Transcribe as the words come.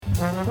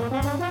All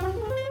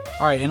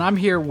right, and I'm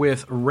here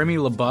with Remy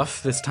Le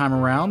Boeuf this time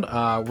around.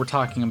 We're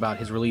talking about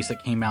his release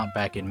that came out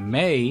back in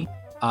May,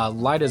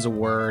 Light as a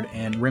Word.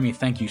 And Remy,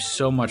 thank you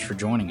so much for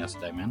joining us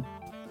today, man.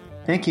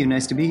 Thank you.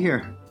 Nice to be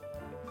here.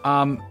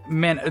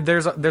 Man,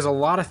 there's a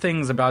lot of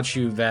things about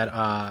you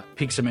that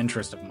pique some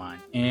interest of mine.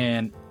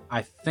 And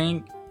I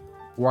think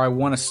where I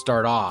want to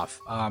start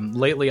off,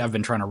 lately I've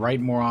been trying to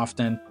write more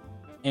often.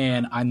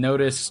 And I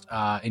noticed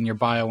in your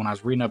bio when I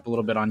was reading up a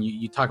little bit on you,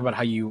 you talk about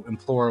how you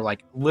implore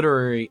like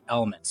literary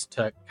elements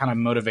to kind of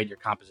motivate your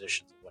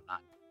compositions and whatnot.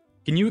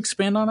 Can you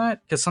expand on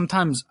that? Because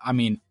sometimes, I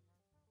mean,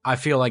 I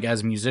feel like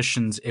as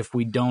musicians, if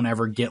we don't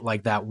ever get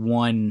like that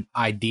one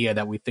idea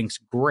that we think's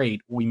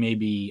great, we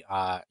maybe,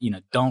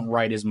 don't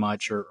write as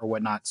much or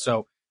whatnot.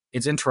 So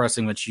it's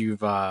interesting that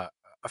you've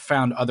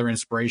found other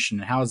inspiration.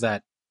 And how is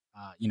that,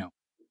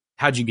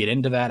 how'd you get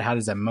into that? How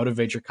does that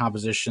motivate your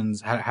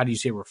compositions? How do you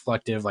see it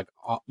reflective? Like,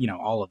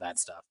 all of that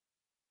stuff.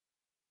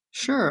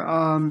 Sure.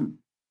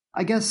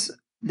 I guess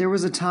there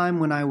was a time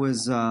when I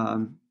was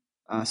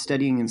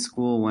studying in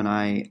school when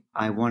I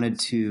wanted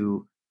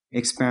to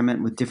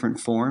experiment with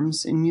different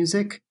forms in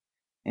music.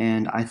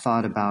 And I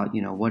thought about,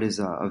 what is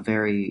a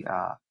very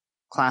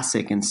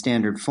classic and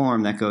standard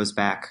form that goes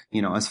back,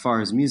 as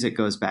far as music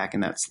goes back,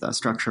 and that's the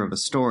structure of a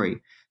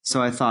story.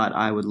 So I thought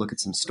I would look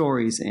at some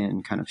stories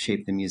and kind of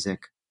shape the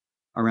music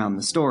around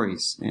the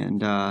stories.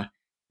 And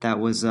that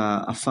was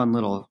a fun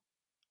little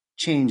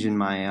change in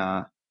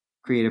my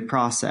creative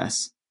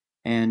process.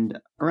 And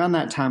around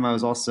that time, I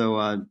was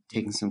also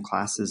taking some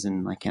classes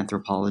in like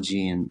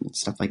anthropology and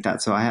stuff like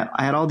that. So I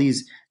had all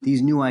these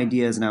new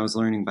ideas, and I was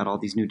learning about all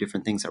these new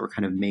different things that were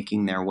kind of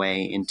making their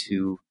way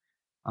into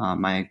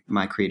my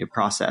creative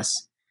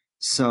process.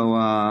 So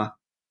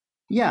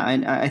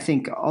and I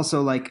think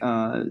also like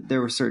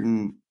there were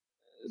certain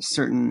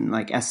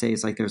like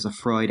essays, like there's a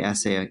Freud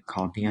essay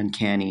called The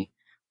Uncanny,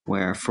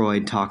 where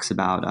Freud talks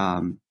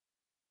about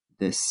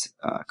this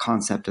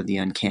concept of the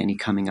uncanny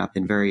coming up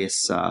in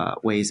various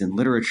ways in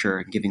literature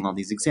and giving all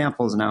these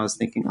examples. And I was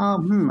thinking,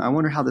 I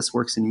wonder how this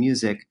works in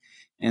music.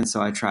 And so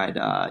I tried,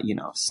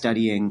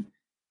 studying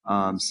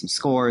some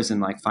scores and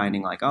like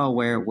finding like,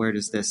 where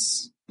does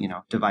this,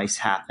 device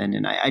happen?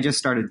 And I just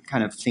started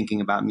kind of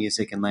thinking about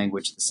music and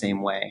language the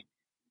same way.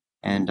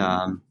 And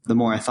the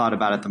more I thought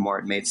about it, the more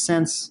it made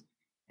sense.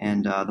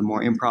 And the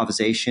more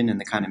improvisation and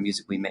the kind of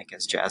music we make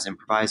as jazz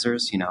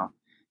improvisers,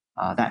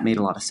 that made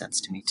a lot of sense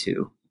to me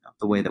too.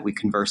 The way that we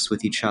converse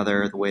with each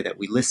other, the way that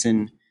we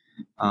listen,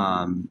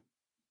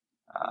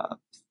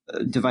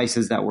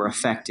 devices that were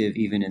effective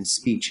even in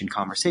speech and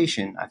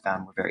conversation, I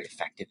found were very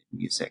effective in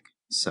music.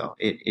 So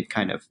it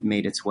kind of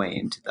made its way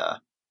into the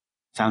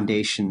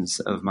foundations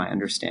of my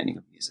understanding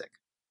of music.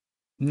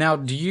 Now,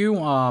 do you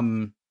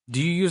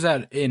use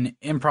that in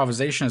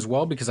improvisation as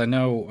well? Because I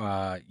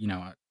know,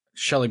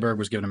 Shelley Berg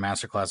was given a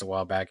masterclass a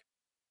while back,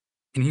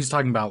 and he's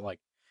talking about like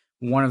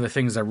one of the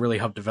things that really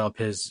helped develop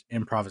his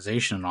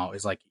improvisation and all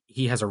is like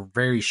he has a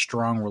very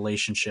strong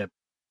relationship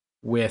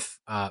with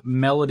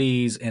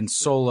melodies and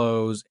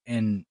solos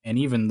and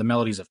even the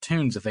melodies of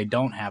tunes if they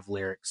don't have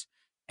lyrics,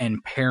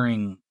 and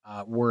pairing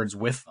words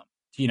with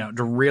them,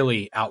 to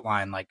really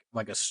outline like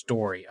a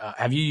story.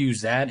 Have you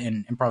used that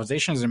in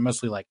improvisation? Is it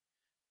mostly like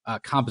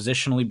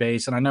compositionally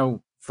based? And I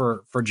know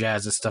for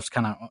jazz, this stuff's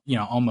kind of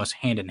almost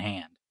hand in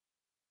hand.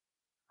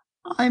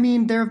 I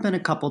mean, there have been a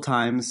couple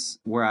times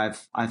where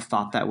I've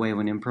thought that way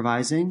when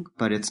improvising,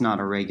 but it's not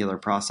a regular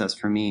process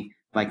for me,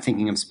 like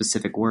thinking of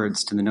specific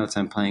words to the notes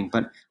I'm playing.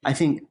 But I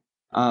think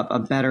a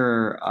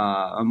better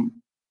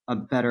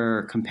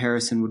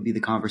comparison would be the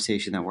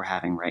conversation that we're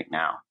having right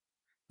now.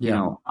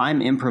 Yeah.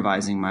 I'm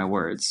improvising my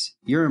words,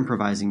 you're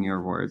improvising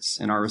your words,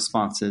 and our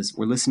responses,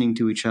 we're listening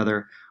to each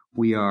other.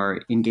 We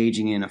are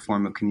engaging in a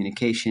form of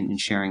communication and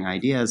sharing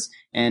ideas.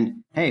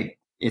 And hey,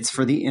 it's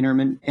for the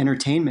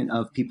entertainment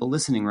of people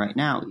listening right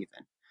now,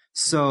 even.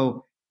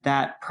 So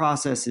that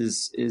process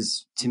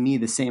is to me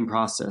the same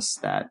process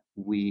that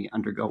we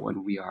undergo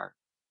when we are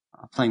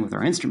playing with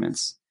our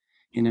instruments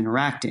and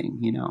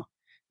interacting.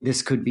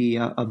 This could be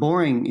a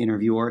boring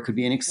interview, or it could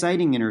be an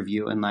exciting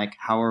interview. And like,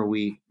 how are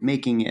we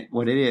making it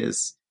what it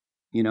is?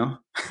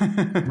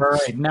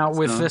 Right. Now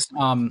with this,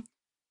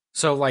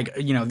 so like,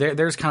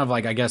 there's kind of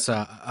like, I guess,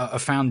 a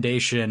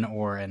foundation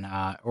or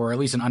or at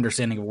least an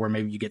understanding of where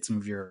maybe you get some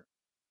of your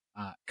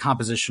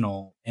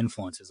compositional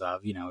influences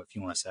of, if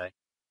you want to say,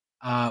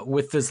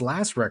 with this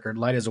last record,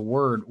 Light as a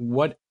Word,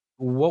 what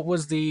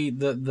was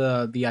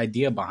the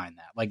idea behind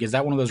that? Like, is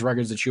that one of those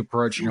records that you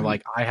approach and you're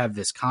like, I have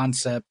this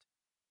concept,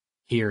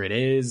 here it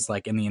is,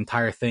 like, and the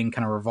entire thing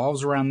kind of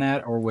revolves around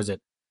that? Or was it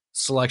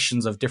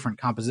selections of different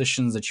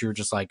compositions that you're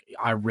just like,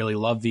 I really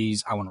love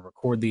these, I want to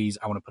record these,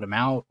 I want to put them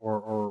out?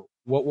 Or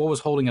what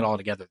was holding it all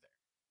together there?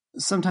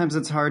 Sometimes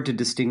it's hard to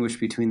distinguish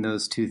between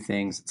those two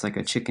things. It's like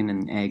a chicken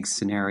and egg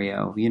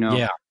scenario.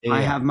 Yeah.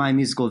 I have my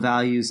musical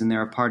values and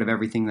they're a part of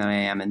everything that I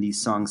am. And these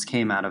songs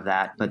came out of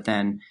that. But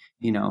then,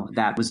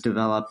 that was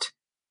developed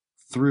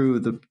through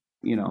the,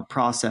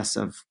 process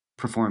of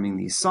performing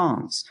these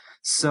songs.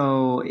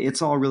 So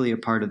it's all really a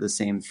part of the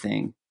same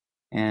thing.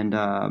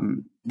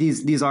 And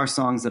these are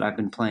songs that I've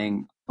been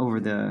playing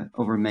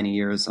over many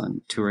years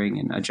on touring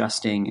and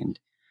adjusting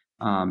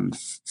and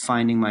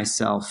finding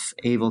myself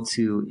able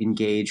to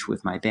engage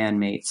with my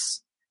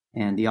bandmates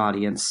and the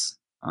audience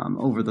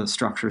over the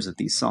structures of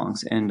these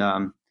songs. And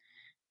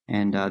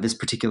this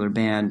particular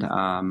band,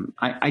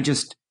 I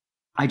just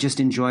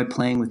enjoy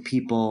playing with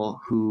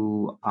people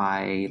who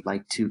I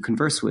like to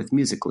converse with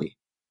musically.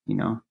 You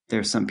know,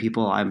 there's some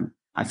people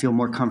I feel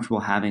more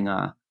comfortable having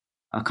a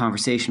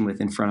conversation with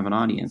in front of an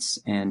audience,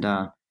 and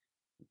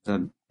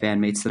the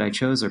bandmates that I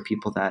chose are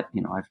people that,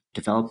 you know, I've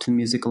developed the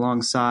music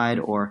alongside,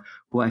 or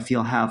who I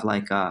feel have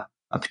like a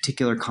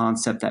particular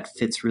concept that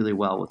fits really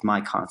well with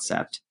my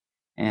concept,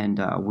 and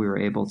we were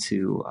able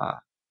to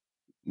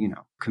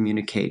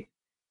communicate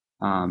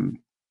um,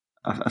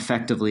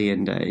 effectively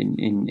and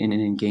in an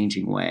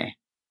engaging way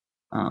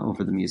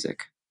over the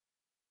music.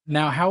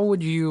 Now, how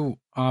would you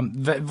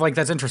like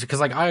that's interesting because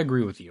like I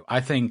agree with you. I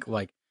think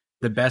like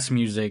the best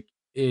music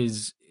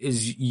is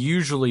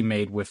usually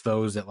made with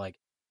those that like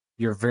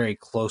you're very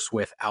close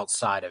with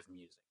outside of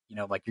music. You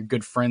know, like you're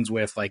good friends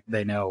with, like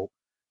they know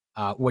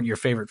what your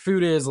favorite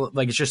food is.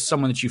 Like it's just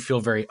someone that you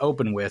feel very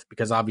open with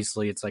because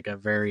obviously it's like a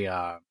very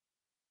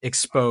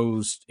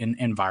exposed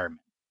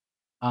environment.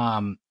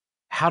 Um,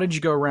 how did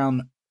you go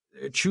around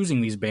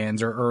choosing these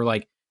bands, or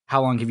like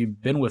how long have you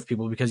been with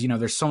people? Because you know,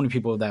 there's so many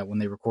people that when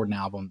they record an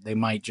album, they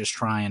might just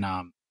try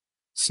and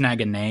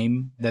snag a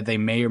name that they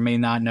may or may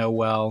not know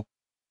well,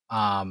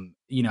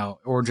 you know,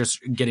 or just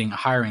getting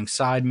hiring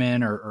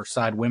sidemen or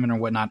side women or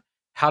whatnot.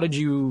 How did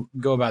you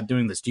go about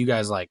doing this? Do you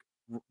guys like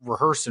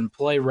rehearse and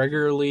play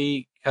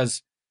regularly?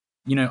 Because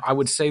you know, I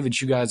would say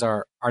that you guys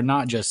are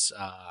not just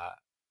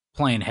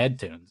playing head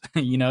tunes.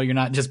 You know, you're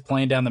not just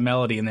playing down the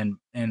melody and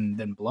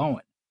then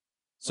blowing.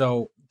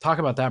 So talk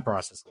about that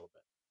process a little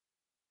bit.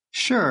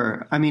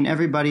 Sure. I mean,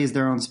 everybody is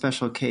their own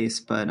special case,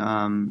 but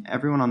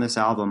everyone on this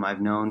album I've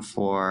known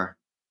for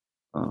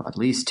at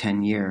least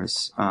 10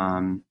 years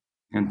and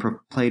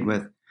played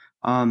with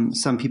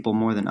some people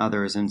more than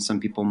others and some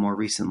people more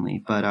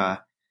recently.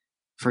 But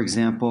for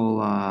example,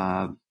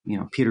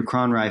 Peter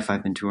Kronreif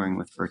I've been touring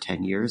with for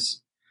 10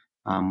 years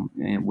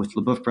with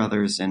Le Boeuf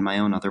Brothers and my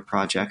own other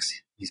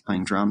projects. He's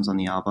playing drums on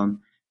the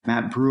album.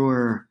 Matt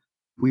Brewer,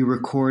 we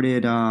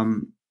recorded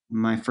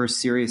my first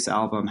serious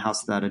album,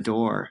 House Without a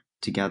Door,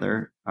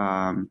 together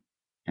and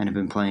have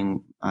been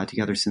playing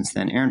together since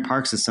then. Aaron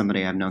Parks is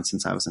somebody I've known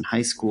since I was in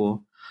high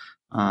school,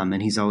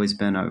 and he's always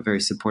been a very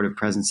supportive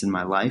presence in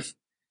my life.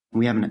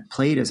 We haven't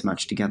played as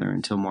much together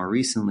until more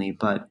recently,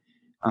 but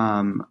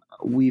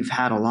we've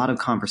had a lot of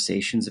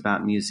conversations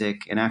about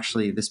music, and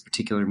actually this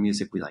particular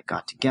music we like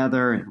got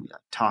together and we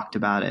like talked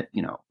about it,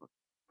 you know,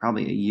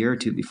 probably a year or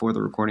two before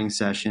the recording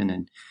session.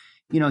 And,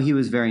 you know, he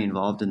was very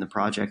involved in the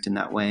project in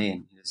that way,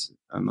 and he was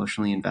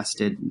emotionally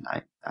invested. And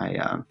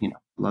I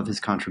love his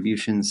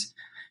contributions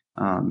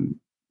to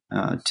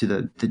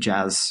the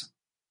jazz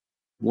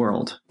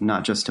world,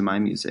 not just to my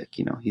music.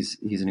 You know, he's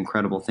an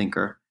incredible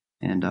thinker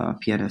and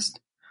pianist.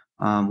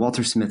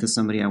 Walter Smith is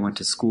somebody I went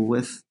to school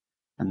with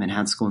at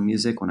Manhattan School of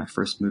Music when I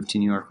first moved to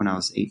New York when I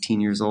was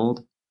 18 years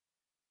old.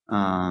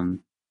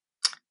 Am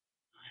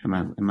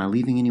I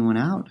leaving anyone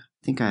out?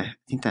 I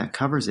think that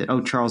covers it.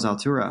 Oh, Charles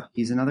Altura.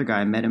 He's another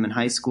guy. I met him in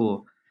high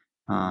school,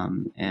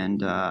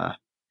 and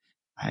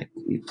I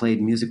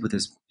played music with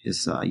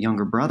his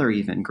younger brother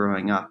even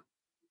growing up,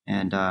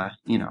 and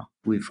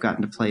we've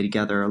gotten to play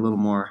together a little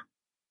more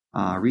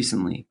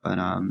recently. But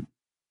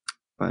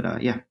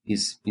yeah,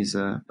 he's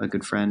a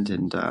good friend,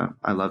 and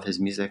I love his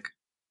music.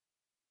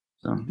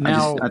 So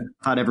Now, I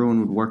thought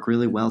everyone would work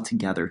really well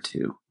together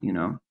too. You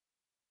know.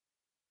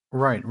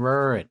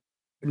 right.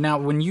 Now,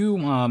 when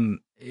you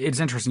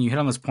it's interesting. You hit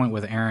on this point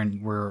with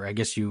Aaron, where I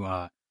guess you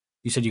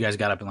said you guys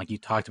got up and like you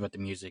talked about the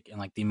music and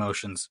like the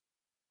emotions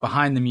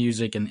behind the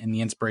music and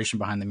the inspiration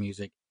behind the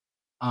music.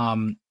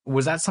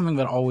 Was that something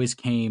that always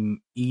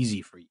came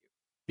easy for you?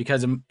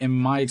 Because in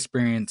my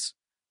experience,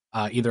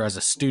 either as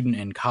a student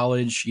in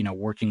college, you know,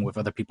 working with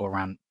other people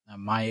around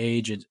my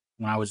age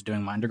when I was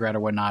doing my undergrad or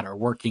whatnot, or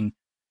working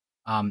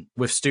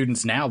with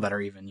students now that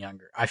are even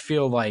younger, I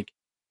feel like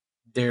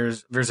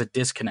there's a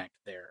disconnect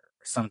there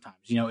sometimes.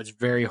 You know, it's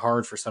very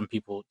hard for some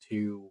people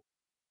to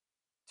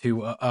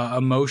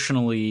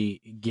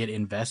emotionally get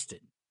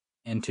invested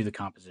into the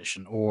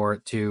composition or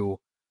to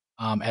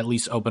at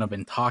least open up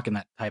and talk in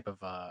that type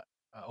of a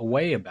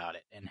way about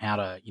it and how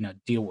to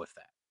deal with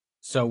that.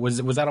 So was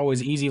that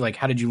always easy? Like,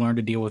 how did you learn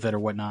to deal with it or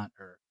whatnot?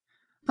 Or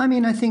I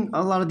mean, I think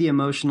a lot of the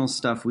emotional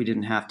stuff we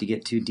didn't have to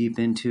get too deep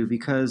into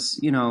because,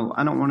 you know,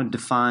 I don't want to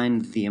define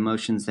the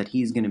emotions that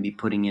he's going to be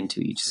putting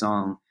into each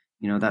song.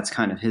 You know, that's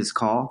kind of his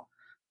call.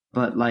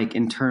 But like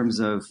in terms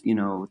of, you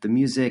know, the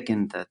music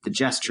and the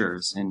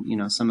gestures and, you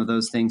know, some of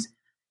those things,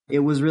 it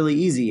was really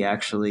easy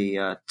actually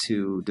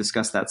to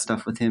discuss that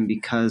stuff with him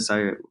because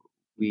I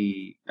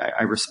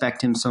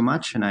respect him so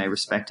much and I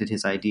respected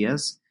his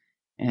ideas.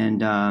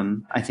 And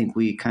I think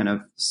we kind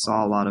of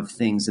saw a lot of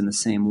things in the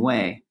same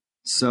way.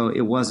 So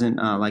it wasn't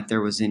like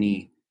there was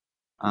any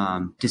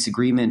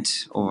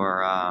disagreement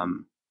or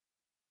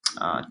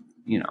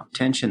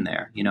tension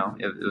there.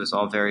 It was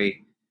all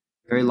very,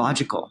 very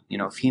logical.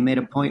 If he made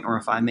a point or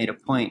if I made a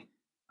point,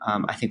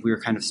 I think we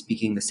were kind of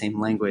speaking the same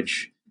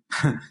language,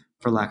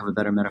 for lack of a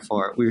better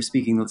metaphor. We were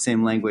speaking the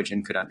same language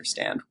and could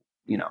understand,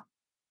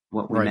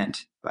 what we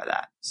meant by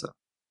that. So.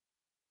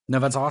 No,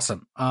 that's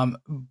awesome.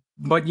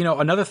 But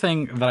another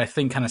thing that I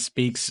think kind of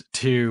speaks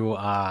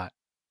to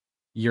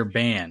your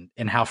band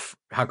and how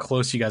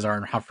close you guys are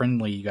and how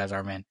friendly you guys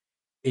are, man,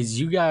 is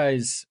you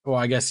guys. Well,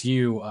 I guess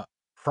you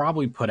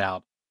probably put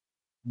out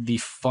the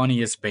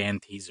funniest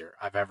band teaser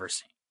I've ever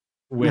seen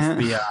with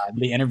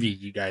the interview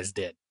you guys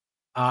did.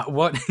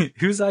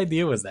 Whose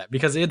idea was that?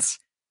 Because it's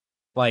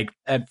like,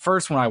 at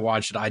first when I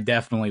watched it, I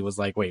definitely was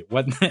like, wait,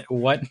 what?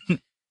 What?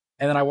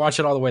 And then I watched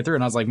it all the way through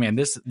and I was like, man,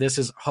 this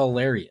is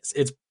hilarious.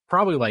 It's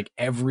probably like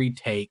every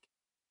take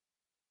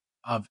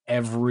of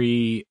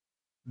every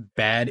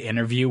bad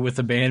interview with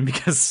a band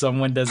because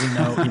someone doesn't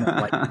know,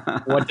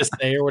 like what to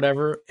say or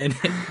whatever. And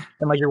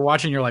like you're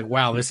watching, you're like,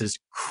 wow, this is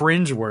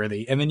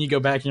cringeworthy. And then you go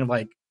back and you're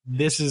like,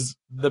 this is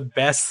the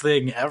best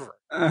thing ever.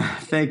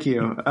 Thank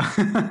you.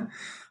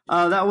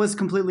 That was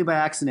completely by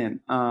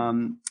accident.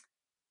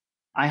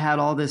 I had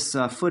all this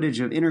footage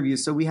of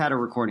interviews. So we had a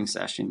recording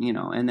session,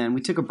 and then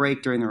we took a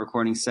break during the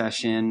recording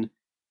session.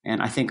 And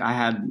I think I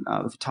had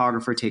the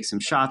photographer take some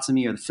shots of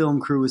me, or the film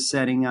crew was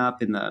setting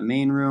up in the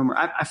main room. Or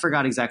I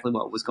forgot exactly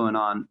what was going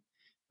on.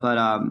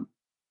 But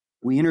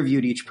we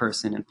interviewed each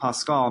person. And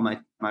Pascal,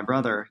 my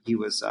brother, he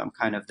was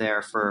kind of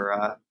there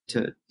for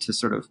to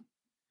sort of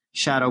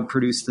shadow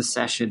produce the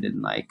session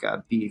and like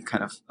be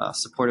kind of a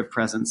supportive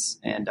presence.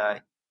 And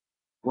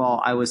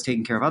while I was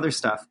taking care of other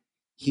stuff,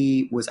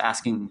 he was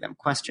asking them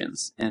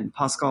questions. And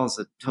Pascal's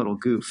a total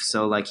goof.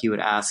 So like he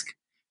would ask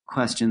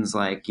questions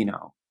like,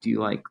 do you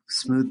like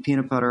smooth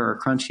peanut butter or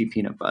crunchy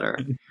peanut butter?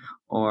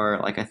 Or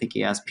like, I think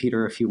he asked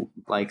Peter if he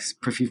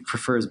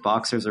prefers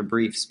boxers or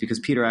briefs, because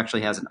Peter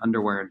actually has an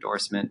underwear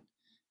endorsement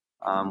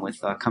with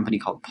a company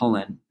called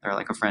Pullen. They're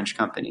like a French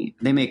company.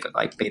 They make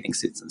like bathing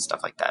suits and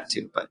stuff like that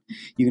too, but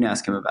you can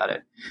ask him about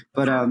it.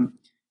 But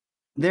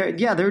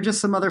there were just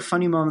some other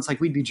funny moments. Like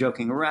we'd be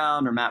joking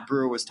around, or Matt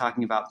Brewer was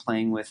talking about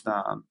playing with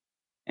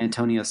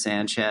Antonio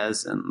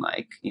Sanchez, and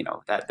like,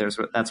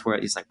 that's where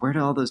he's like, where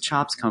did all those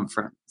chops come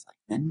from? It's like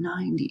the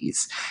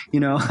 90s,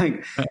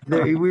 like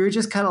we were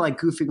just kind of like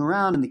goofing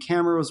around and the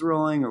camera was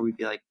rolling, or we'd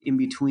be like in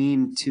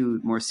between two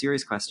more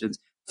serious questions.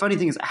 Funny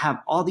thing is, I have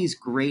all these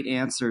great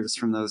answers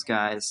from those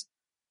guys,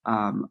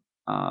 from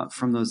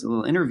those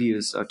little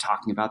interviews,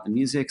 talking about the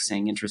music,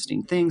 saying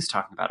interesting things,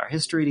 talking about our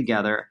history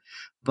together.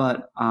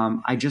 But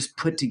I just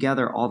put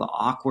together all the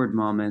awkward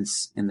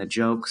moments and the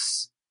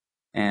jokes,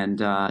 and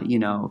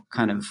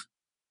kind of,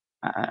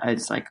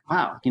 it's like,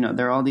 wow,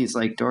 there are all these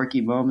like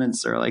dorky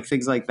moments or like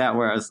things like that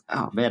where I was,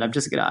 oh man, I'm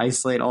just going to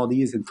isolate all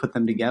these and put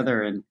them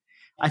together. And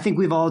I think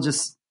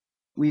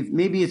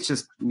maybe it's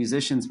just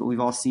musicians, but we've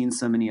all seen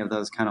so many of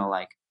those kind of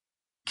like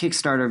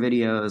Kickstarter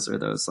videos or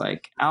those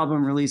like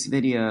album release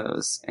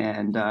videos.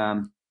 And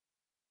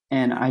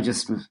I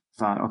just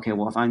thought, okay,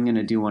 well, if I'm going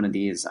to do one of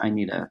these, I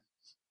need to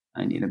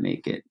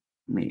make it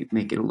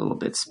a little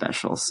bit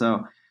special.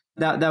 So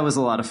that was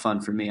a lot of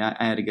fun for me. I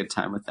had a good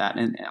time with that.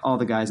 And all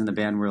the guys in the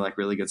band were like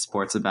really good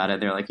sports about it.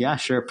 They're like, yeah,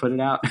 sure, put it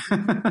out.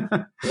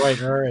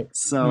 Right. All right.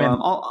 So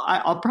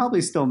I'll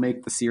probably still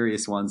make the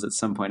serious ones at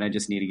some point. I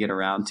just need to get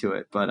around to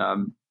it. But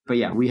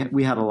yeah,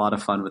 we had a lot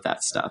of fun with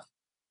that stuff.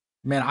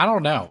 Man, I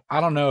don't know. I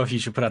don't know if you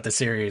should put out the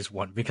serious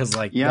one, because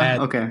like,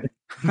 okay.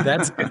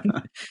 That's good.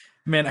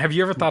 Man, have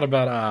you ever thought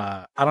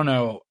about, I don't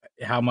know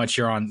how much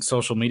you're on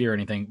social media or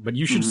anything, but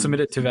you should submit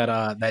it to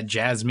that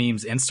Jazz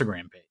Memes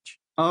Instagram page.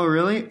 Oh,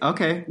 really?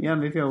 Okay. Yeah,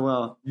 maybe I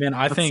will. Man,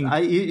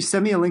 you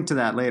send me a link to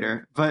that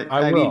later. But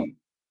I will. mean,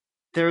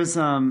 there's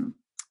what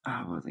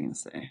was I going to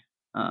say?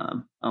 I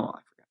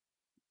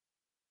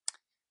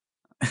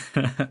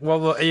forgot. Well,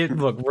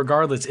 look,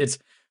 regardless, it's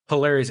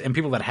hilarious, and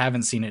people that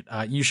haven't seen it,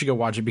 you should go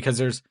watch it, because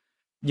there's,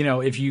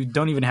 if you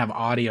don't even have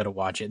audio to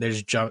watch it,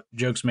 there's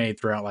jokes made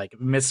throughout, like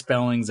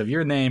misspellings of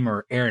your name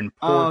or Aaron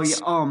Ports. Oh, yeah.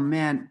 Oh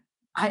man.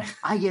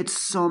 I get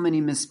so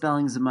many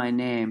misspellings of my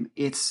name.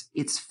 It's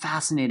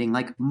fascinating.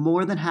 Like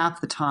more than half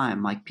the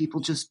time, like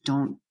people just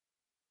don't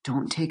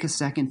take a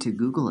second to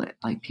Google it.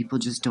 Like people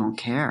just don't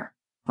care.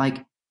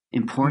 Like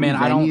important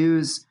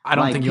venues. I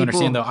don't think you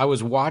understand though. I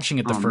was watching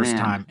it the first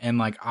time, and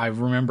like I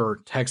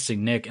remember texting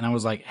Nick, and I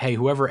was like, "Hey,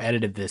 whoever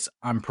edited this,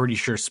 I'm pretty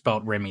sure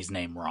spelt Remy's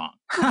name wrong."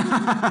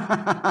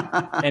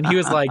 And he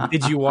was like,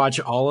 "Did you watch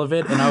all of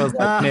it?" And I was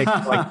like, "Nick,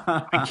 like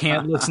I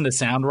can't listen to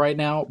sound right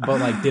now, but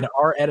like, did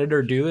our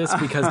editor do this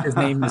because his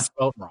name is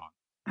spelt wrong?"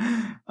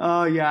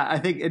 Oh yeah, I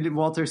think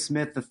Walter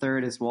Smith the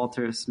third is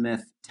Walter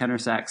Smith tenor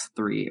sax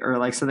 3, or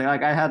like something.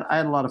 Like I had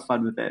a lot of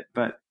fun with it,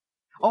 but.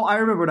 Oh, I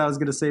remember what I was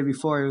going to say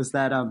before. It was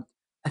that I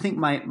think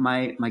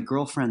my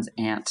girlfriend's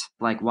aunt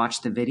like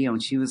watched the video,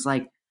 and she was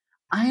like,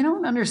 I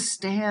don't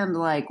understand,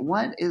 like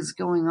what is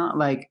going on.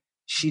 Like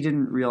she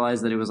didn't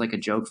realize that it was like a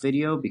joke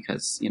video,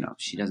 because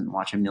she doesn't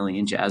watch a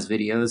million jazz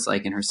videos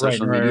like in her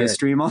social media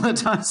stream all the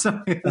time.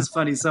 So it was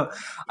funny. So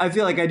I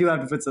feel like I do have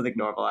to put something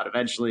normal out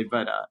eventually,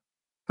 but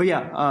but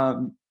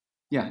yeah,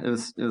 yeah, it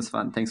was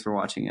fun. Thanks for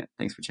watching it.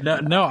 Thanks for checking No,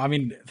 it out. no, I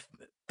mean,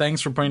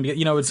 thanks for putting together.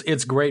 You know,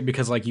 it's great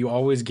because like you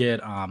always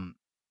get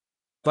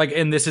like,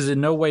 and this is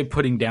in no way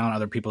putting down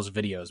other people's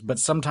videos, but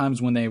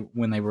sometimes when they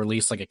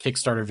release like a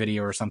Kickstarter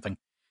video or something,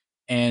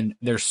 and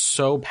they're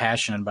so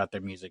passionate about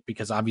their music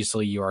because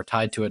obviously you are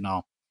tied to it and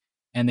all,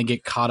 and they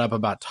get caught up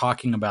about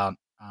talking about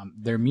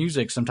their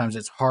music. Sometimes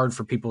it's hard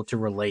for people to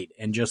relate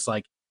and just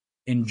like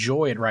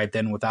enjoy it right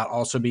then without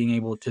also being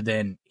able to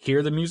then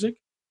hear the music.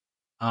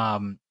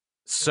 Um,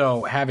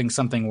 so having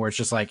something where it's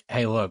just like,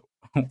 hey, look,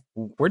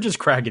 we're just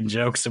cracking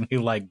jokes and we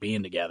like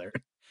being together.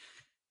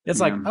 It's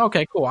like, Yeah.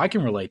 okay, cool. I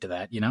can relate to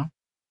that, you know?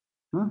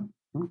 Oh,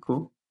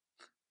 cool.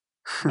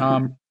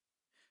 Um,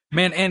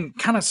 man, and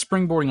kind of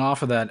springboarding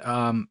off of that,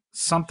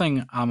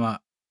 something I'm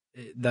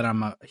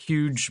a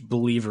huge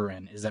believer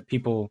in is that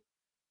people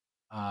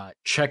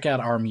check out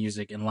our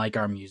music and like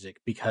our music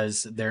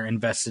because they're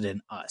invested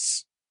in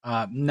us.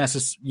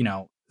 You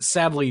know,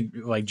 sadly,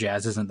 like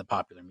jazz isn't the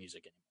popular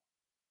music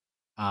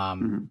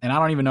anymore. Mhm. And I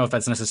don't even know if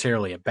that's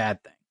necessarily a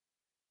bad thing,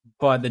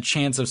 but the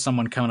chance of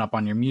someone coming up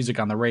on your music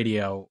on the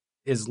radio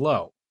is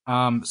low.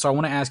 So I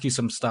want to ask you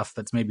some stuff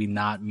that's maybe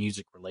not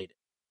music related.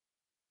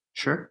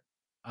 Sure.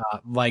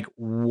 Like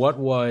what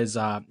was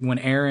when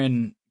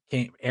Aaron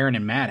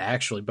and Matt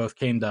actually both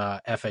came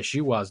to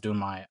FSU while I was doing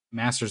my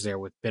master's there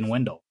with Ben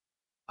Wendell.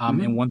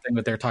 And Hmm. one thing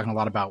that they're talking a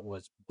lot about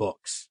was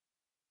books.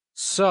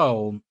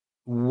 So,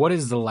 what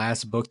is the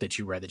last book that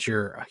you read that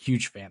you're a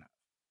huge fan of?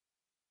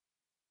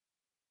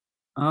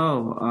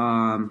 Oh,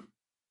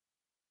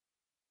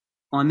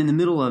 well, I'm in the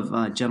middle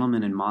of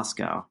Gentleman in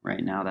Moscow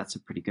right now. That's a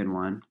pretty good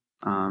one.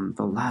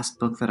 The last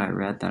book that I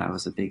read that I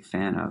was a big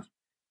fan of.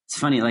 It's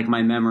funny, like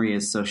my memory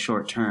is so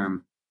short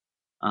term.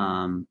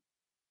 Um,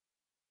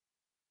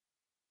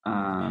 Man,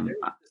 um, there's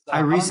I this, I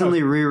I don't know if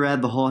recently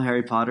reread the whole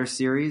Harry Potter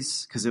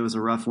series because it was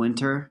a rough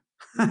winter.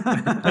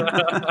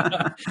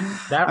 that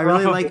I rough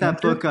really of a like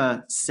that winter.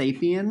 book,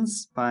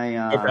 Sapiens by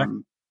Okay.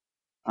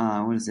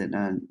 what is it?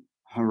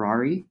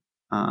 Harari,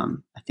 I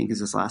think is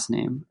his last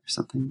name or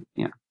something.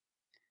 Yeah,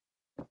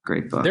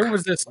 great There book.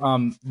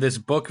 was this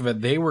book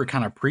that they were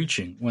kind of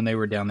preaching when they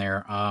were down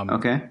there,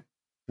 Okay.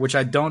 which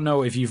I don't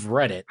know if you've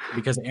read it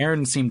because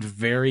Aaron seemed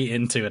very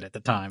into it at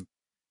the time.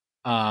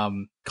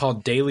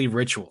 Called Daily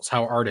Rituals: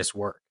 How Artists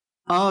Work.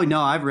 Oh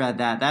no, I've read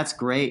that. That's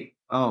great.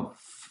 Oh,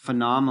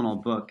 phenomenal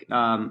book.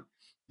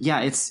 Yeah,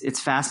 it's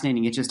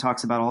fascinating. It just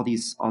talks about all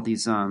these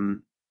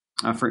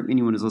for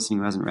anyone who's listening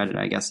who hasn't read it,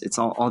 I guess it's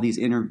all these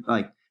inner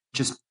like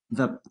just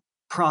the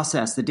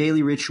process, the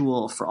daily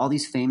ritual for all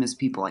these famous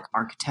people like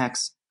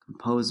architects,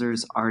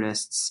 composers,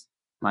 artists,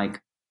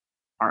 like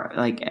are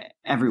like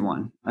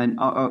everyone and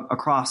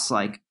across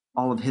like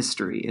all of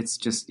history.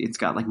 It's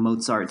got like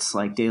Mozart's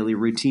like daily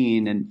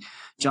routine and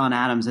John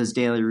Adams' has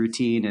daily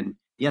routine, and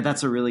yeah,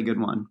 that's a really good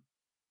one.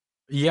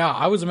 Yeah,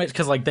 I was amazed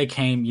because like they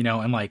came, you know,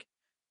 and like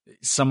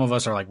some of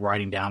us are like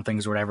writing down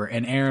things or whatever,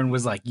 and Aaron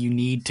was like, "You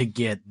need to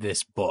get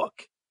this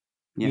book."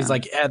 He's Yeah.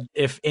 like,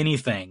 "If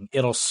anything,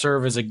 it'll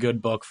serve as a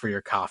good book for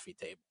your coffee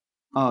table."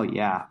 Oh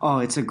yeah. Oh,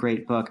 it's a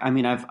great book. I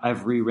mean,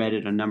 I've reread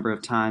it a number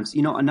of times.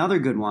 You know, another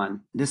good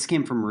one. This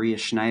came from Maria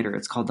Schneider.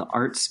 It's called The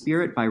Art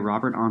Spirit by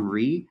Robert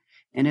Henri,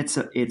 and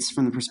it's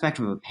from the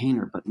perspective of a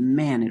painter, but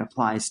man, it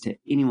applies to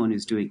anyone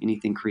who's doing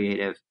anything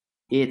creative.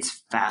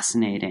 It's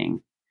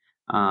fascinating.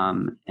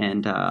 And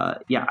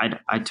yeah,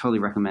 I'd totally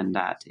recommend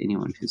that to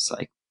anyone who's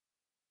like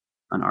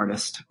an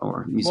artist or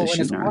Well, and it's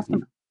musician or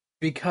awesome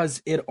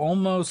because it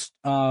almost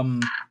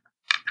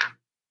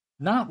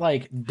not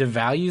like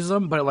devalues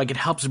them, but like it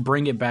helps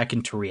bring it back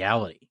into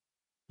reality.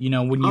 You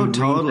know, when you Oh, read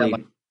that, like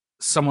totally.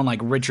 someone like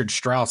Richard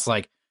Strauss,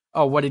 like,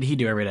 oh, what did he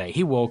do every day?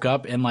 He woke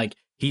up and like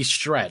he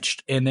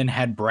stretched and then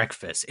had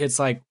breakfast. It's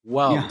like,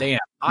 well, Yeah. damn,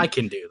 I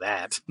can do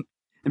that.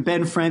 And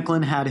Ben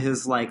Franklin had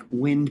his like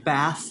wind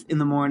bath in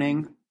the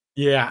morning,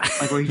 Yeah.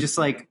 like where he just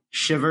like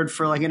shivered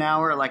for like an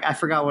hour. Like I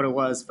forgot what it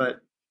was,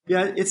 but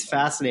yeah, it's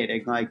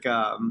fascinating. Like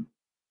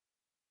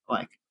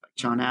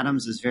John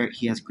Adams is very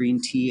he has green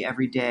tea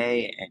every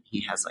day and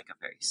he has like a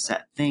very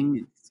set thing.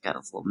 He's got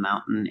this little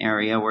mountain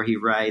area where he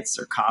writes,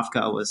 or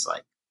Kafka was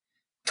like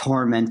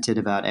tormented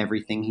about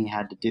everything he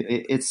had to do.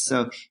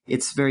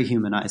 It's very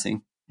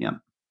humanizing. Yeah.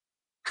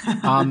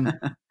 um,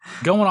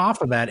 Going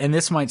off of that, and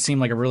this might seem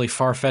like a really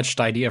far fetched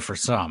idea for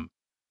some.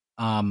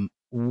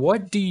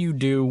 What do you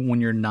do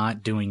when you're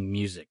not doing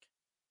music?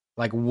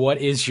 Like, what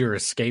is your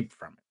escape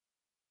from it?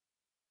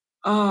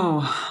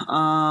 Oh,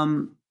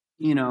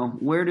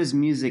 where does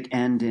music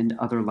end and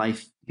other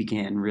life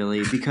begin,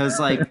 really? Because,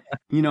 like,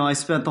 I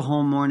spent the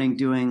whole morning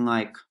doing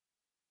like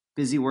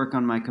busy work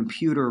on my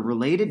computer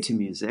related to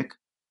music,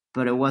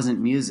 but it wasn't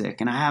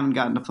music, and I haven't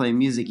gotten to play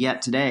music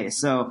yet today.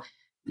 So,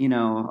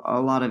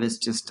 a lot of it's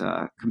just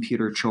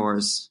computer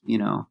chores,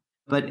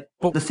 But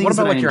But the what things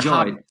that about I like your enjoyed,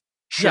 hobby? Yeah,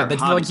 sure, that you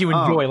like hobbies. you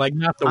enjoy, Oh, like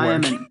not the I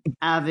am work. an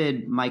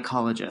avid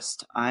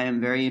mycologist. I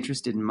am very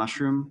interested in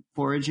mushroom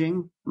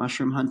foraging,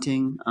 mushroom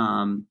hunting.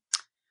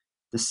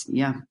 This,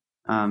 yeah,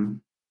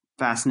 um,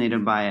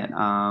 fascinated by it.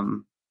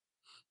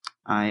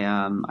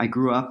 I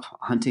grew up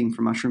hunting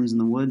for mushrooms in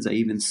the woods. I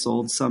even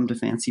sold some to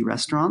fancy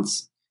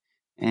restaurants,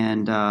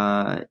 and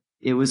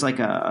it was like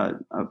a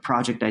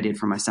project I did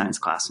for my science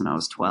class when I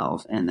was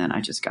 12, and then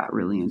I just got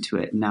really into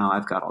it. Now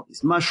I've got all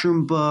these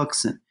mushroom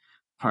books and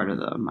part of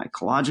the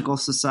Mycological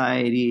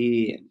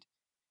Society, and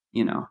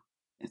you know,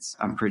 it's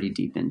I'm pretty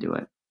deep into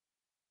it.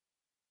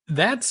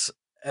 That's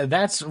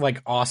that's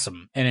like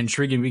awesome and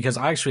intriguing because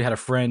I actually had a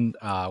friend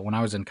when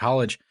I was in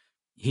college.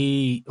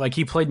 He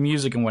played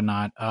music and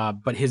whatnot,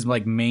 but his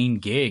like main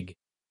gig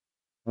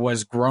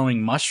was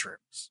growing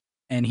mushrooms,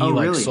 and he Oh,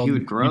 like really? He sold them would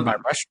to me grow by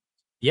them. restaurants.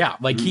 Yeah,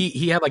 like Hmm.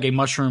 he had like a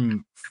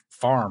mushroom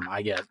farm,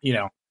 I guess.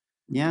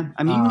 Yeah,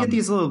 I mean, you can get Um,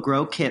 these little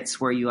grow kits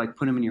where you like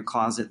put them in your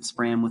closet and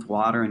spray them with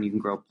water, and you can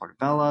grow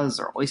portobellas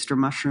or oyster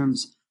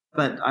mushrooms.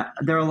 But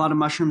there are a lot of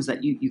mushrooms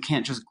that you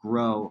can't just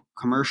grow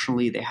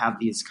commercially. They have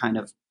these kind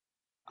of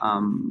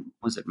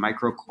was it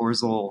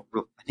mycorrhizal?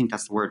 I think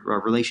that's the word.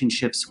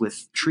 Relationships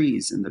with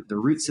trees and the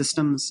root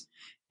systems,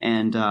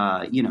 and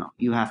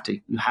you have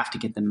to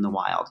get them in the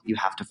wild. You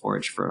have to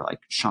forage for like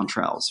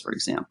chanterelles, for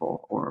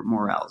example, or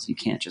morels. You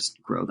can't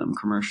just grow them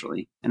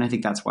commercially, and I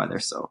think that's why they're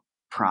so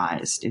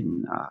prized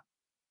in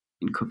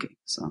cooking.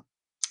 So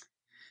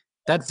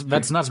that's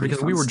nuts pretty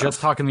because we fun were just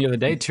stuff. talking the other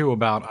day too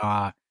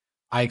about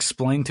I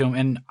explained to him,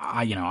 and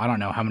I don't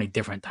know how many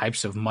different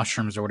types of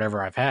mushrooms or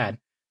whatever I've had,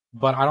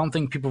 but I don't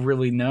think people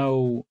really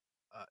know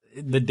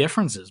the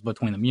differences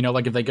between them.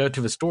 Like if they go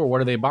to the store,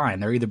 what are they buying?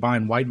 They're either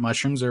buying white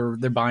mushrooms or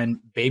they're buying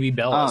baby Oh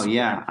bellas or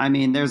yeah, whatever. I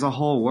mean, there's a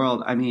whole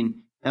world. I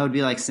mean, that would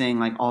be like saying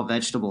like all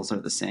vegetables are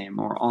the same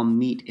or all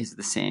meat is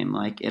the same.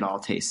 Like it all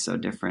tastes so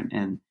different,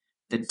 and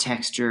the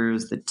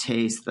textures, the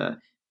taste,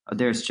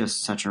 there's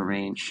just such a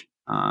range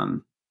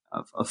of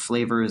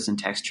flavors and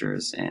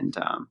textures, and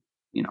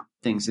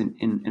things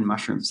in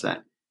mushrooms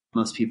that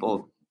most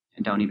people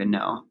don't even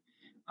know.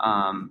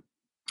 Um,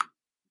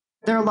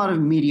 there are a lot of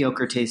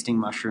mediocre tasting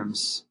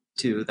mushrooms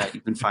too that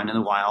you can find in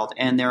the wild,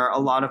 and there are a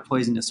lot of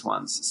poisonous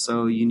ones.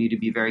 So you need to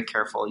be very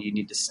careful. You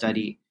need to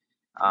study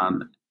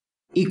um,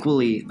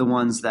 equally the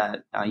ones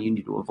that you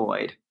need to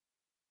avoid.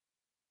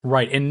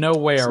 Right. In no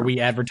way are So, we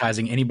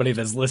advertising anybody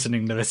that's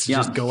listening to this to yeah.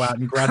 just go out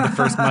and grab the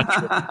first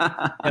mushroom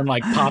and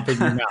like pop it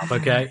in your mouth.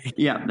 Okay.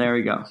 Yeah, there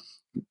we go.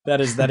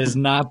 That is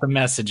not the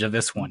message of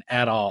this one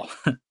at all.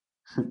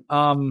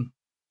 um.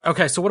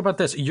 Okay. So what about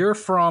this? You're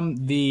from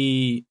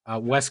the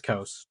West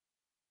Coast,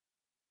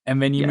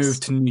 and then you moved Yes.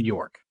 to New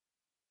York.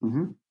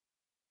 Hmm.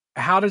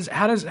 How is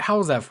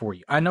that for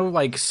you? I know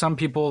like some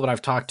people that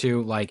I've talked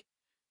to, like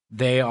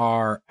they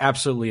are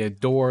absolutely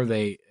adore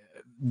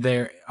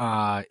they're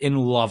in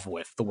love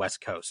with the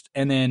West Coast,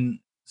 and then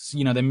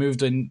they moved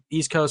to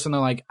East Coast, and they're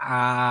like,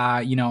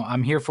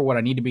 I'm here for what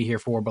I need to be here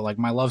for, but like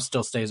my love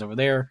still stays over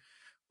there,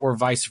 or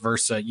vice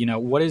versa.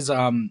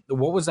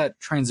 What was that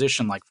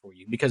transition like for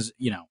you? Because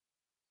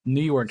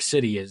New York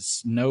City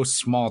is no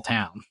small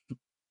town.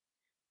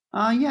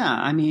 Yeah,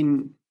 I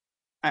mean,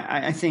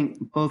 I think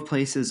both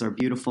places are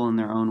beautiful in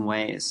their own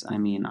ways. I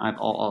mean, I'll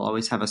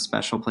always have a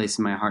special place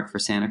in my heart for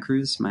Santa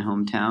Cruz, my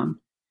hometown.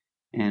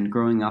 And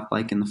growing up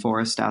like in the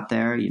forest out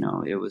there,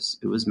 it was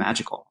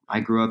magical.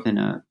 I grew up in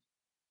a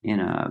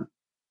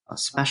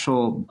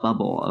special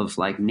bubble of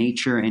like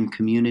nature and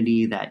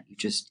community that you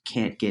just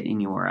can't get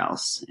anywhere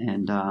else.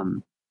 And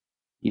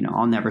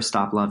I'll never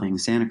stop loving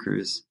Santa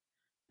Cruz.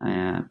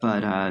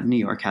 But New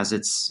York has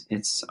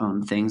its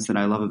own things that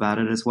I love about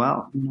it as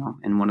well.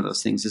 And one of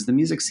those things is the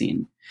music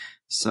scene.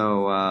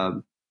 So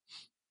I'm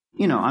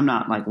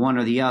not like one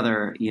or the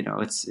other.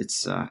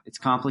 It's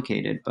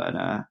complicated,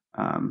 but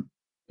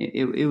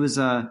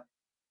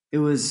it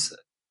was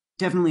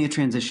definitely a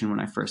transition when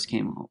I first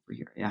came over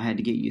here. I had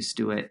to get used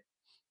to it.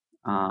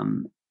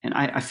 And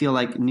I feel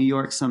like New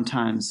York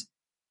sometimes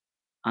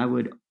I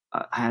would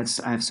I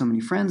have so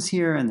many friends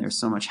here, and there's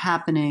so much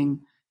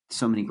happening,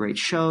 so many great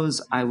shows.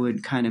 I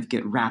would kind of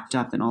get wrapped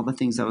up in all the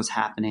things that was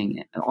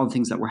happening, all the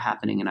things that were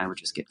happening, and I would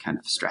just get kind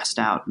of stressed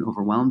out and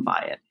overwhelmed by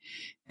it.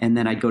 And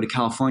then I'd go to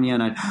California,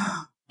 and I'd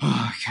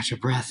catch a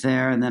breath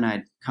there, and then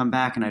I'd come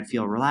back and I'd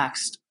feel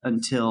relaxed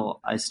until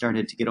I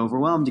started to get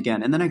overwhelmed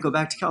again, and then I'd go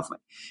back to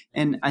California.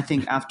 And I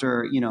think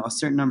after a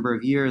certain number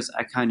of years,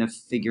 I kind of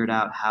figured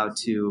out how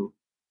to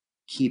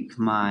keep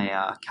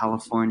my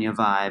California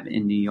vibe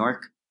in New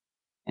York,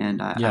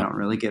 and I Yeah. don't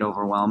really get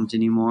overwhelmed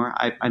anymore.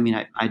 I mean,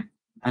 I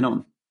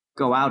don't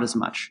go out as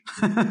much,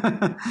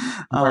 Right,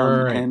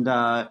 right, right. and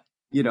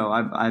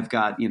I've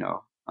got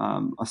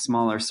a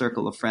smaller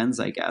circle of friends,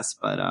 I guess,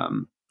 but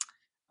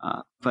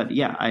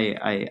yeah,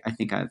 I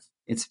think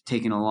it's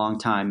taken a long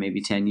time,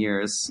 maybe 10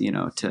 years,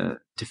 to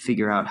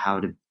figure out how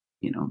to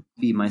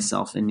be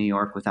myself in New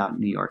York without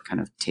New York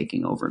kind of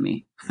taking over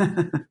me.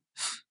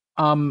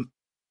 Um,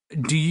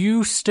 do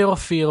you still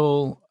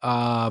feel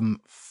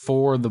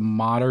for the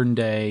modern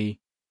day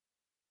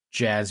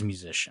jazz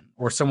musician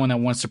or someone that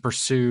wants to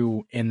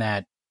pursue in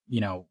that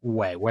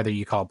way, whether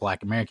you call it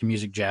Black American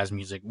music, jazz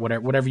music,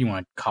 whatever you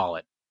want to call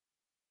it?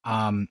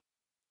 Um,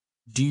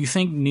 do you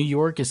think New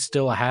York is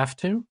still a have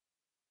to,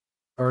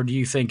 or do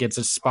you think it's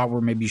a spot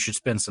where maybe you should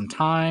spend some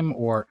time,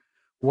 or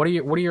What are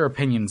your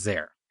opinions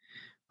there?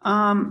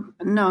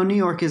 No, New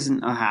York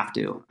isn't a have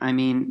to. I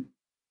mean,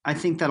 I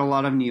think that a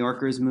lot of New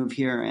Yorkers move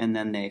here and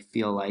then they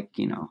feel like,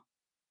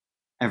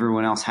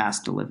 everyone else has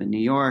to live in New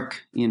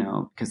York,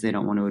 because they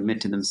don't want to admit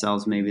to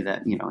themselves maybe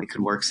that, it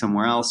could work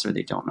somewhere else, or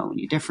they don't know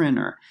any different,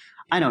 or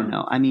I don't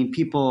know. I mean,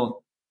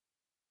 people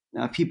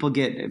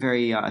get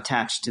very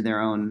attached to their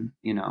own,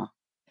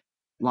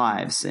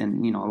 lives,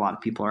 and a lot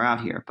of people are out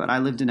here. But I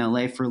lived in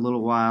LA for a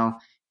little while.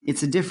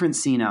 It's a different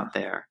scene out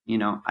there.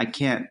 I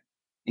can't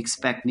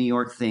expect New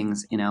York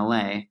things in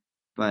LA,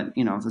 but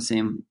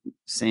the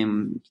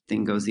same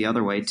thing goes the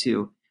other way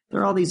too. There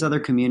are all these other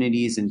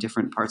communities in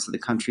different parts of the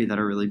country that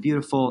are really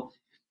beautiful,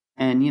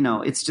 and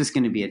it's just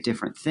going to be a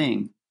different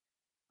thing.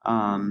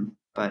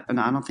 But and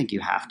I don't think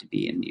you have to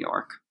be in New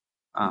York.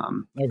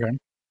 Okay.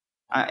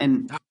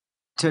 And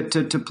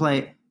to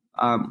play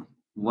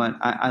what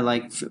I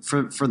like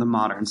for the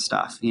modern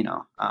stuff,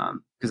 because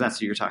that's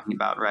what you're talking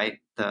about, right?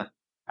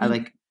 I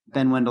like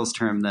Ben Wendell's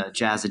term, the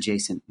jazz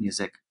adjacent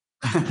music.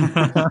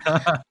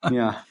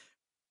 Yeah.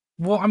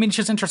 Well, I mean, it's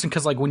just interesting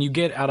because, like, when you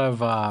get out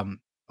of,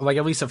 like,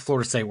 at least at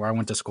Florida State where I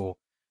went to school,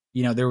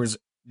 there were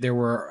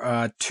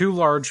the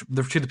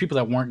people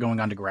that weren't going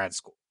on to grad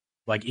school.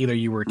 Like, either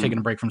you were taking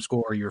a break from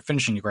school or you were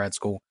finishing your grad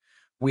school.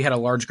 We had a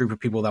large group of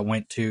people that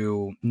went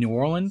to New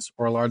Orleans,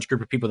 or a large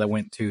group of people that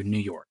went to New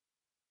York.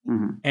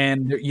 Mm-hmm.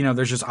 And,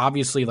 there's just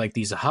obviously like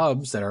these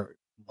hubs that are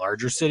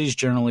larger cities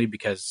generally,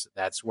 because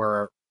that's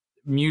where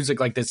music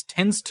like this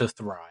tends to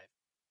thrive.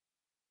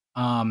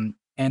 And,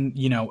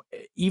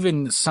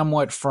 even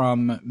somewhat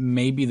from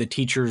maybe the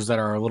teachers that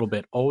are a little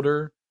bit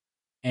older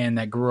and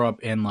that grew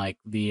up in like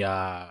the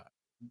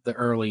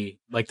early,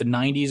 like the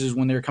 90s is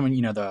when they were coming,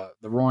 the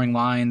Roaring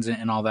Lions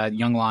and all that,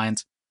 Young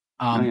Lions.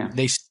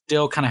 They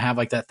still kind of have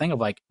like that thing of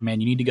like,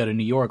 man, you need to go to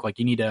New York. Like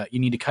you need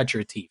to cut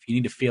your teeth. You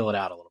need to feel it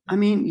out a little bit. I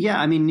mean,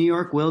 yeah, New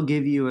York will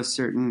give you a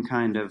certain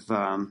kind of,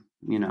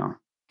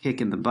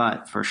 kick in the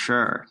butt for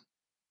sure.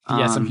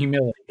 Yeah, some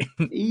humility.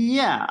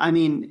 Yeah, I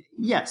mean,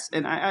 yes.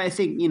 And I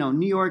think,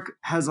 New York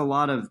has a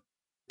lot of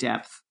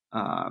depth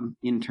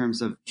in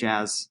terms of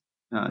jazz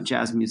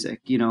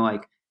music.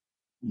 Like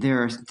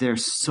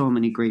there's so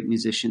many great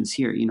musicians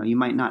here. You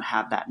might not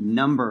have that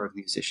number of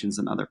musicians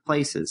in other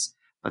places,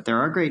 but there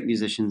are great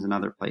musicians in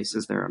other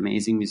places. There are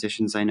amazing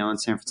musicians I know in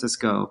San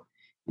Francisco,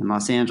 in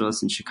Los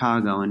Angeles, in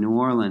Chicago, in New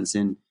Orleans,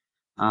 in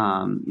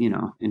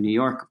in New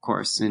York, of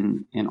course,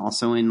 and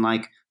also in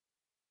like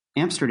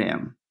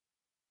Amsterdam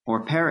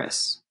or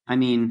Paris. I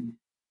mean,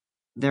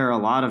 there are a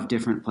lot of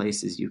different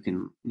places you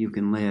can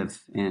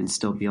live and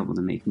still be able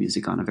to make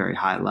music on a very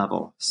high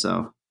level.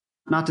 So,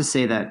 not to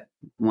say that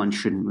one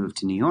shouldn't move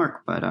to New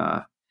York,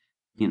 but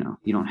you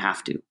don't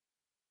have to.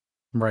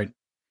 Right.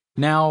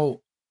 Now,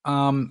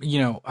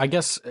 I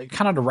guess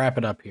kind of to wrap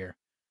it up here,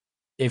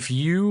 if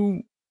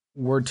you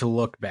were to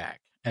look back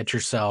at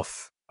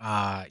yourself,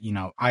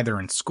 either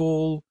in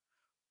school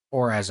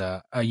or as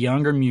a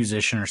younger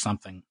musician or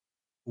something,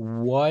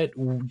 what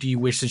do you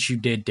wish that you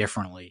did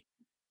differently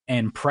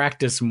and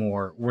practice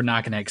more? We're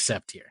not going to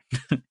accept here,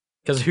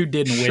 because who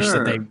didn't wish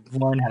that they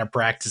learned how to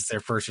practice their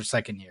first or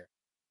second year?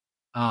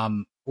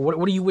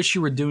 What do you wish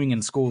you were doing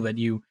in school that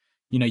you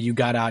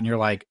got out and you're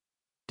like,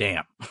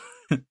 damn?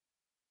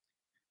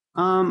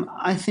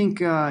 I think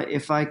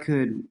if I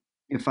could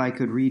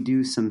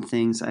redo some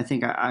things, I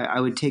think I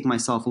would take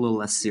myself a little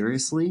less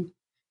seriously.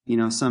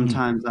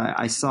 Sometimes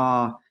I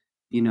saw,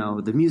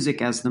 the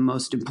music as the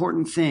most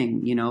important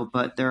thing,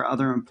 but there are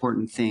other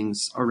important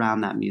things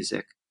around that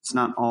music. It's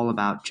not all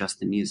about just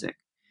the music.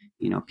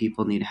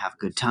 People need to have a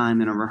good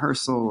time in a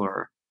rehearsal,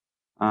 or,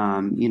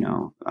 I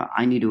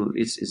need to,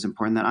 it's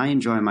important that I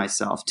enjoy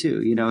myself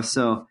too,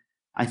 so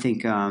I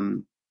think,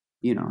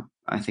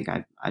 I think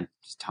I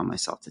just tell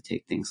myself to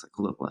take things like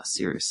a little less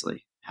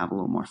seriously, have a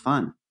little more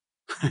fun.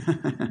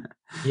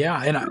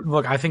 Yeah. And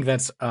look, I think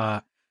that's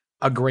a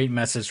great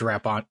message to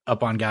wrap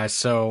up on, guys.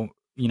 So,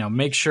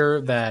 make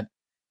sure that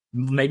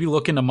maybe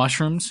look into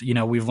mushrooms.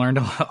 We've learned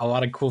a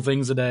lot of cool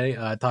things today,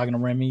 talking to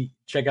Remy.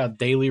 Check out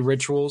Daily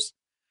Rituals.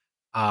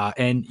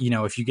 And,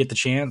 if you get the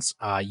chance,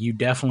 you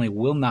definitely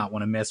will not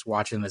want to miss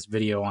watching this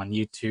video on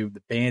YouTube,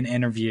 the band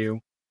interview.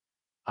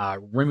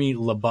 Remy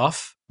Le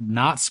Boeuf,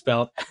 not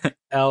spelled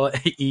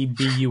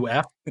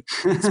Lebeuf,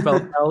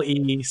 spelled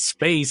Le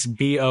space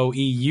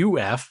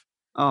Boeuf.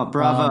 Oh,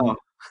 bravo.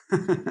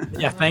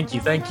 Yeah, thank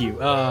you.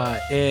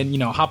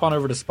 And, hop on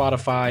over to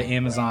Spotify,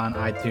 Amazon,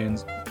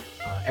 iTunes,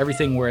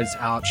 everything where it's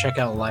out. Check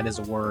out Light as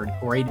a Word.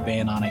 Great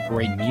band on it,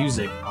 great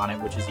music on it,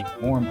 which is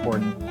even more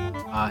important.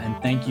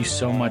 And thank you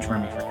so much,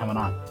 Remy, for coming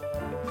on.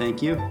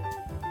 Thank you.